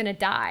 I'm gonna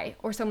die,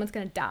 or someone's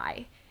gonna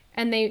die.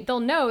 And they'll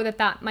know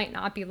that might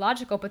not be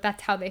logical, but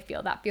that's how they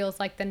feel. That feels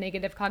like the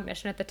negative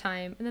cognition at the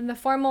time. And then the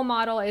formal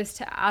model is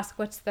to ask,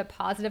 what's the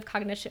positive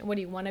cognition? What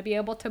do you want to be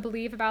able to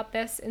believe about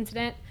this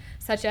incident?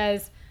 Such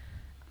as,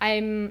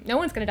 no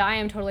one's going to die.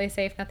 I'm totally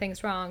safe.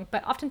 Nothing's wrong.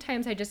 But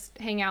oftentimes I just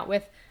hang out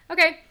with,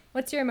 okay,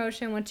 what's your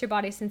emotion? What's your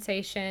body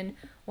sensation?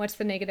 What's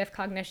the negative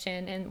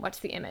cognition? And what's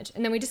the image?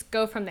 And then we just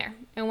go from there.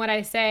 And what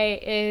I say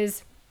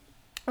is,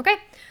 okay,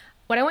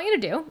 what I want you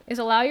to do is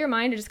allow your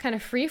mind to just kind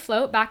of free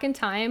float back in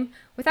time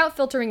without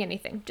filtering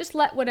anything. Just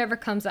let whatever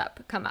comes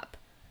up, come up.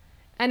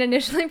 And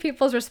initially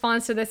people's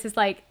response to this is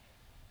like,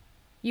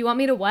 you want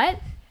me to what?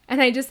 And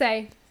I just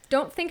say,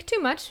 don't think too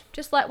much.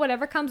 Just let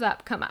whatever comes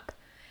up, come up.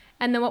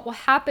 And then what will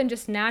happen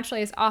just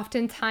naturally is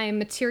oftentimes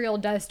material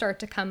does start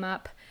to come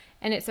up,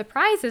 and it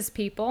surprises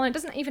people. And it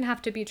doesn't even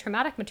have to be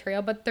traumatic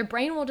material, but their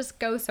brain will just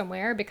go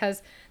somewhere,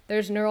 because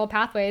there's neural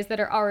pathways that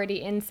are already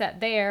inset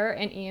there,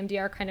 and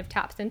EMDR kind of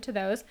taps into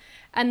those.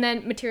 And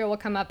then material will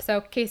come up.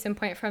 So case in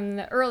point from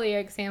the earlier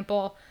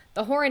example,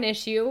 the horn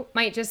issue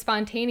might just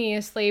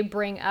spontaneously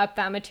bring up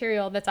that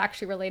material that's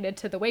actually related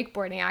to the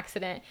wakeboarding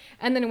accident.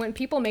 And then when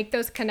people make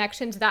those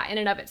connections, that in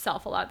and of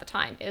itself a lot of the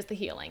time is the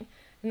healing.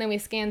 And then we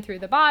scan through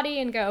the body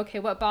and go, okay,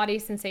 what body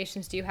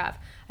sensations do you have?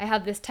 I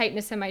have this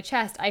tightness in my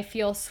chest. I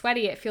feel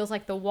sweaty. It feels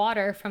like the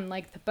water from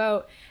like the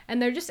boat.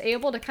 And they're just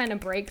able to kind of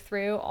break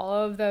through all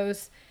of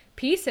those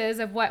pieces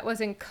of what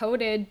was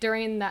encoded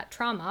during that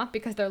trauma,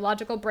 because their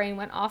logical brain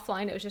went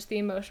offline. It was just the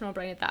emotional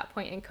brain at that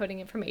point encoding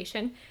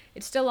information.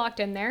 It's still locked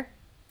in there.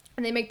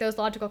 And they make those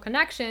logical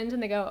connections,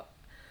 and they go,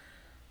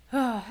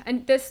 oh,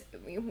 and this,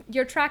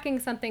 you're tracking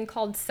something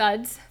called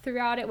SUDS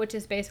throughout it, which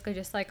is basically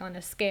just like on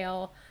a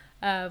scale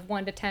of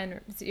 1 to 10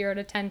 or 0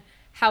 to 10,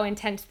 how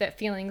intense the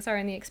feelings are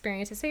in the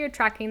experiences. So you're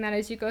tracking that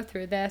as you go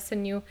through this,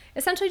 and you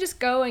essentially just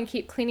go and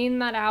keep cleaning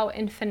that out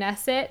and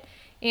finesse it.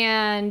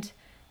 And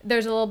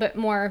there's a little bit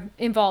more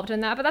involved in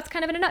that, but that's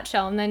kind of in a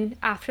nutshell. And then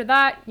after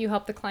that, you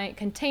help the client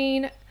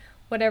contain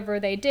whatever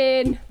they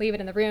did, leave it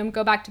in the room,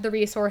 go back to the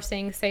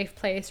resourcing, safe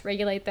place,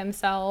 regulate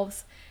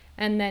themselves,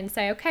 and then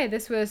say, okay,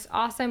 this was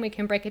awesome. We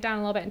can break it down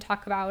a little bit and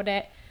talk about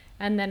it,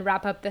 and then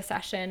wrap up the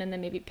session, and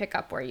then maybe pick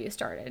up where you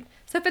started.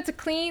 So if it's a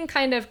clean,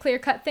 kind of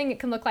clear-cut thing, it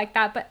can look like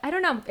that. But I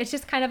don't know. It's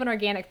just kind of an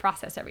organic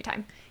process every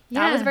time.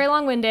 Yeah. That was very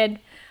long-winded.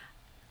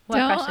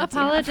 Don't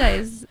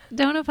apologize.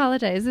 Don't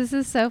apologize. This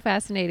is so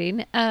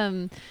fascinating.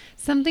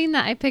 Something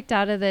that I picked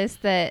out of this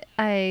that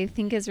I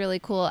think is really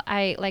cool.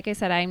 Like I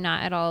said, I'm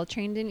not at all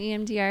trained in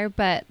EMDR,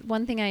 but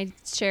one thing I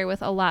share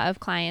with a lot of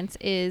clients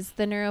is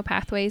the neural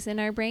pathways in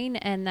our brain,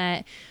 and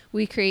that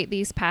we create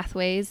these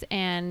pathways,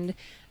 and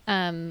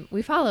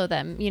we follow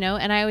them,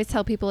 and I always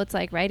tell people it's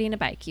like riding a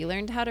bike. You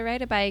learned how to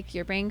ride a bike,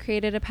 your brain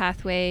created a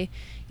pathway.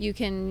 You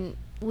can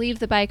leave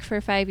the bike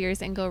for 5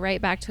 years and go right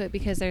back to it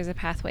because there's a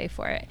pathway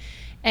for it.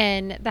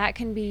 And that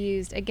can be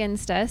used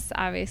against us,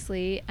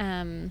 obviously.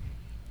 In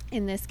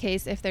this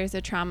case, if there's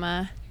a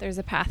trauma, there's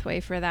a pathway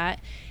for that.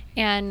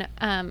 And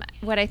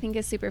what I think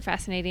is super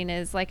fascinating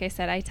is, like I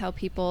said, I tell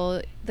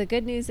people the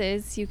good news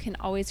is you can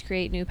always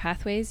create new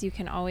pathways. You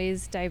can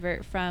always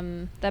divert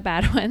from the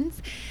bad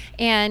ones.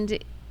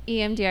 And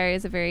EMDR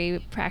is a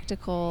very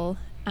practical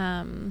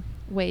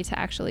way to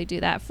actually do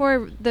that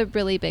for the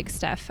really big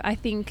stuff. I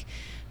think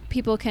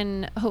people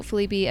can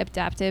hopefully be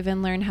adaptive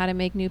and learn how to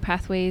make new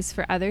pathways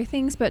for other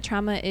things, but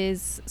trauma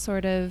is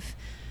sort of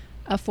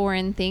a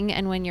foreign thing,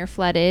 and when you're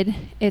flooded,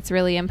 it's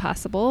really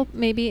impossible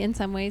maybe in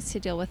some ways to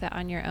deal with it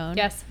on your own.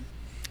 Yes.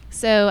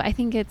 So I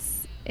think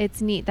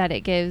it's neat that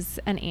it gives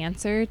an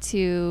answer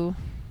to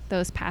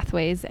those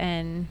pathways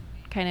and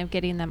kind of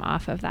getting them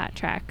off of that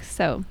track.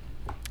 So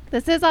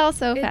this is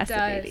also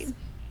fascinating.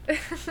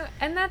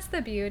 And that's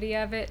the beauty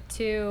of it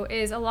too,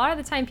 is a lot of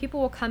the time people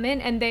will come in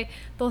and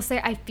they'll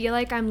say, I feel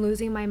like I'm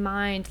losing my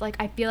mind, like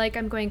I feel like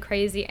I'm going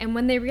crazy. And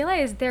when they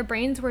realize their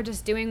brains were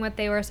just doing what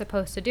they were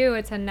supposed to do,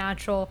 it's a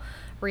natural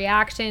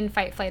reaction,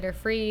 fight, flight, or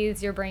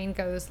freeze. Your brain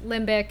goes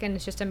limbic and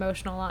it's just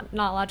emotional,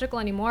 not logical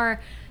anymore.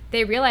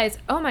 They realize,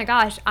 oh my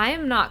gosh, I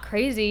am not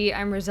crazy,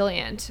 I'm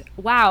resilient.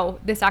 Wow,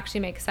 this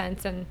actually makes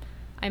sense, and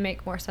I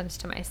make more sense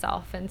to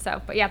myself. And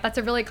so, but yeah, that's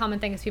a really common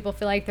thing, is people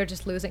feel like they're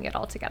just losing it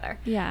altogether.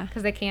 Yeah.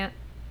 Because they can't,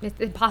 it's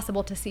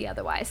impossible to see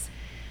otherwise.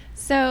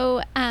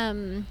 So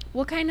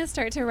we'll kind of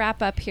start to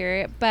wrap up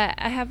here, but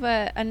I have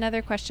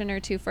another question or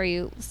two for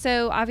you.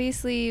 So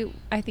obviously,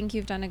 I think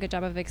you've done a good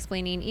job of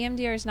explaining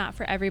EMDR is not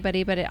for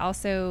everybody, but it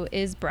also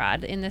is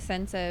broad in the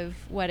sense of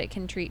what it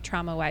can treat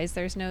trauma-wise.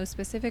 There's no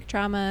specific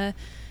trauma,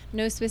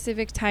 no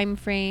specific time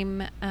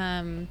frame.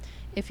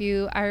 If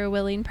you are a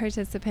willing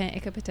participant,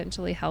 it could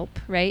potentially help,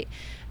 right?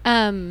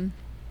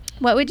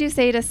 What would you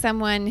say to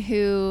someone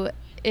who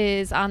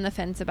is on the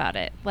fence about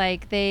it?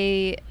 Like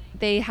they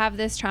have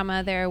this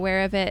trauma, they're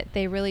aware of it,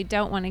 they really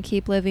don't want to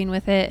keep living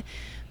with it,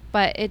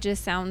 but it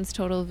just sounds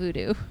total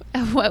voodoo.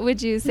 What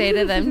would you say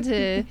to them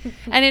to,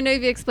 I don't know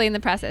if you explained the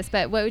process,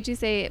 but what would you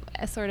say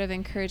a sort of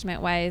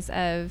encouragement wise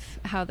of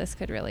how this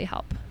could really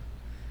help?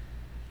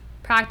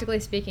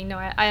 Practically speaking, no,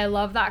 I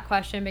love that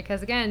question,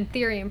 because again,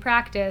 theory and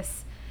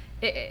practice,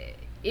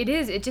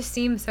 it just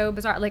seems so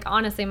bizarre. Like,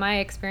 honestly, my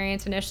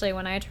experience initially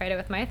when I tried it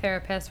with my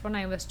therapist when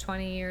I was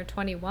 20 or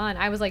 21,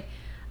 I was like,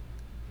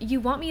 you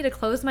want me to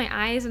close my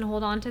eyes and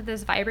hold on to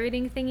this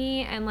vibrating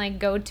thingy and like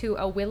go to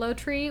a willow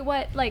tree?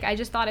 What? Like, I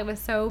just thought it was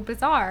so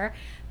bizarre.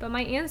 But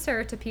my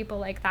answer to people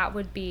like that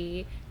would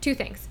be two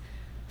things.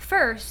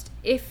 First,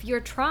 if your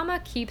trauma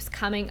keeps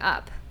coming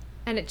up,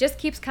 and it just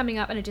keeps coming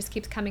up and it just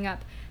keeps coming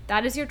up,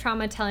 that is your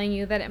trauma telling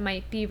you that it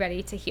might be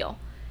ready to heal.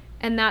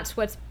 And that's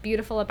what's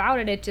beautiful about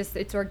it.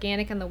 It's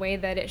organic in the way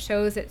that it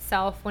shows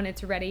itself when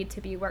it's ready to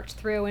be worked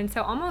through. And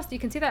so almost you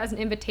can see that as an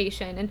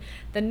invitation. And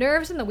the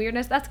nerves and the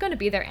weirdness, that's going to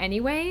be there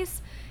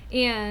anyways.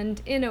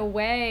 And in a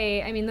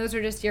way, I mean, those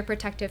are just your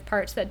protective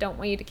parts that don't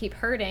want you to keep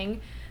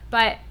hurting.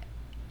 But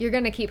you're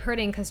going to keep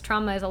hurting because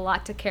trauma is a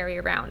lot to carry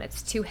around.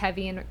 It's too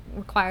heavy and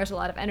requires a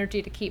lot of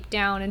energy to keep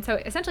down. And so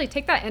essentially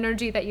take that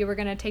energy that you were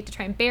going to take to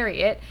try and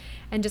bury it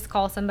and just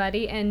call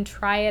somebody and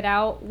try it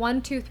out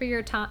 1,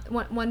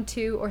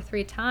 2, or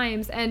 3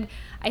 times. And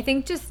I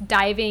think just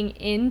diving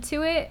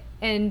into it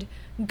and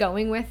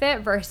going with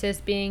it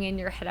versus being in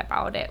your head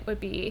about it would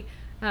be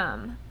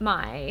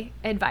my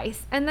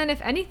advice. And then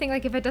if anything,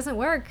 like if it doesn't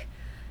work,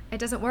 it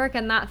doesn't work,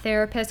 and that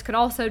therapist could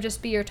also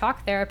just be your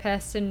talk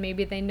therapist, and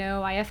maybe they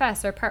know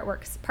IFS or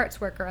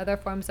parts work or other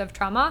forms of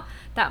trauma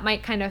that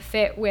might kind of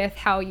fit with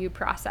how you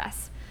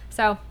process.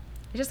 So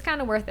it's just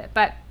kind of worth it.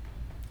 But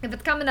if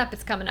it's coming up,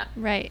 it's coming up.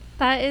 Right.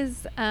 That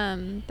is,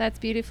 that's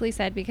beautifully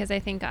said, because I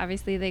think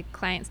obviously the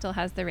client still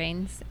has the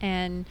reins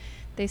and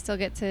they still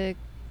get to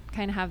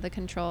kind of have the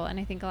control. And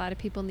I think a lot of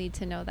people need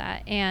to know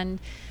that. And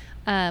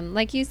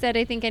like you said,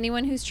 I think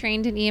anyone who's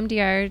trained in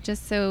EMDR,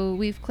 just so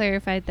we've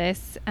clarified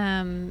this,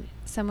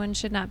 someone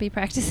should not be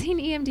practicing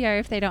EMDR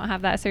if they don't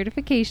have that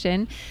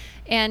certification.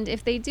 And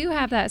if they do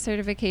have that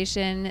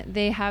certification,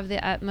 they have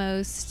the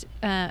utmost,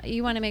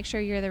 you want to make sure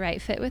you're the right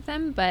fit with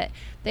them, but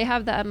they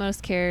have the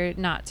utmost care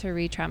not to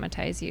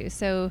re-traumatize you.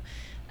 So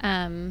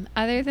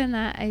other than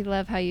that, I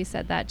love how you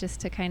said that, just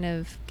to kind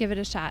of give it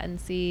a shot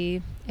and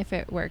see if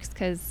it works,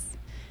 because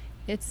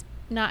it's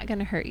not going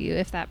to hurt you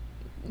if that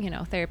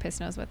therapist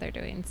knows what they're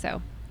doing.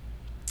 So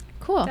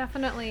cool.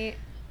 Definitely.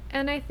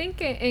 And I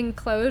think in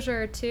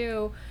closure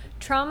too,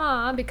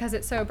 trauma, because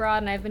it's so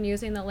broad, and I've been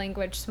using the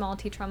language small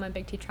t trauma,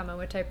 big T trauma,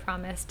 which I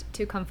promised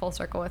to come full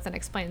circle with and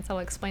explain. So I'll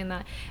explain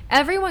that.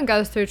 Everyone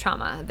goes through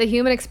trauma. The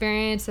human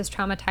experience is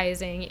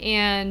traumatizing,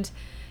 and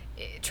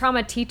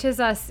trauma teaches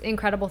us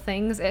incredible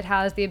things. It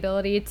has the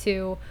ability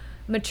to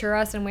mature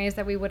us in ways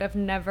that we would have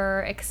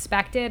never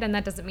expected. And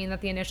that doesn't mean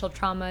that the initial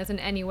trauma is in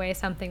any way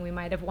something we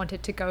might have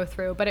wanted to go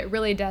through, but it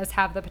really does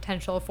have the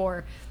potential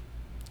for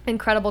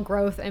incredible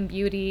growth and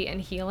beauty and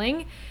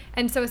healing.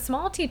 And so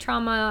small T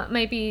trauma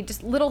might be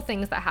just little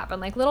things that happen,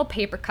 like little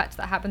paper cuts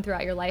that happen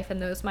throughout your life,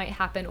 and those might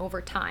happen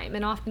over time.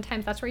 And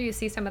oftentimes that's where you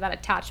see some of that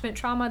attachment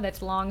trauma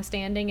that's long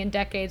standing and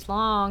decades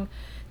long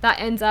that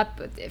ends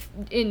up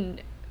in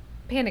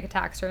panic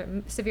attacks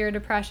or severe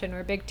depression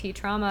or big T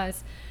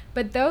traumas.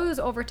 But those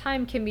over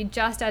time can be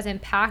just as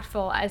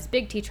impactful as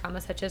big T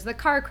traumas, such as the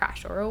car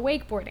crash or a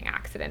wakeboarding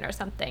accident or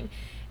something.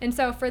 And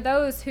so for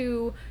those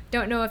who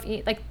don't know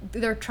if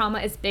their trauma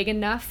is big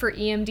enough for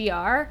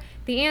EMDR,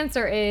 the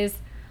answer is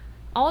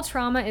all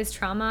trauma is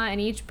trauma, and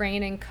each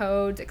brain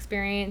encodes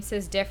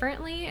experiences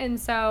differently. And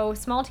so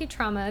small T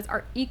traumas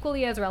are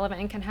equally as relevant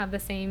and can have the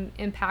same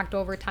impact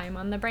over time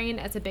on the brain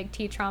as a big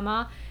T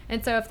trauma.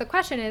 And so if the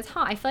question is,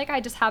 I feel like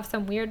I just have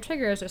some weird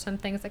triggers or some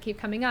things that keep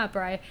coming up,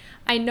 or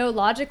I know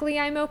logically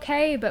I'm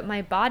okay, but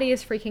my body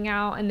is freaking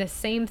out and the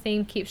same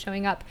thing keeps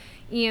showing up,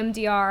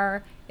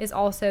 EMDR is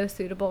also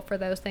suitable for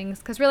those things,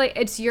 because really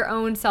it's your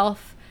own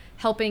self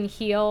helping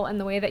heal in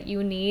the way that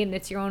you need, and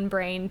it's your own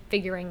brain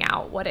figuring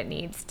out what it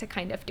needs to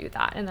kind of do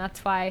that. And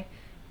that's why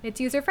it's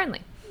user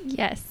friendly.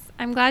 Yes.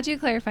 I'm glad you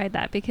clarified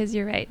that, because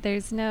you're right.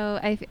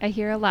 I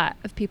hear a lot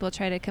of people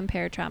try to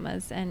compare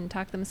traumas and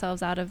talk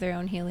themselves out of their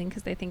own healing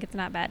because they think it's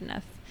not bad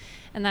enough.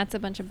 And that's a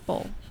bunch of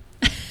bull.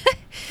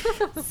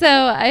 So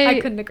I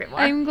couldn't agree more.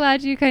 I'm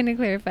glad you kind of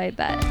clarified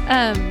that.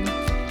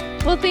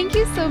 Well, thank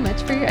you so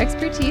much for your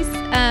expertise.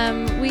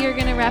 We are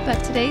going to wrap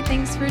up today.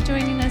 Thanks for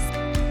joining us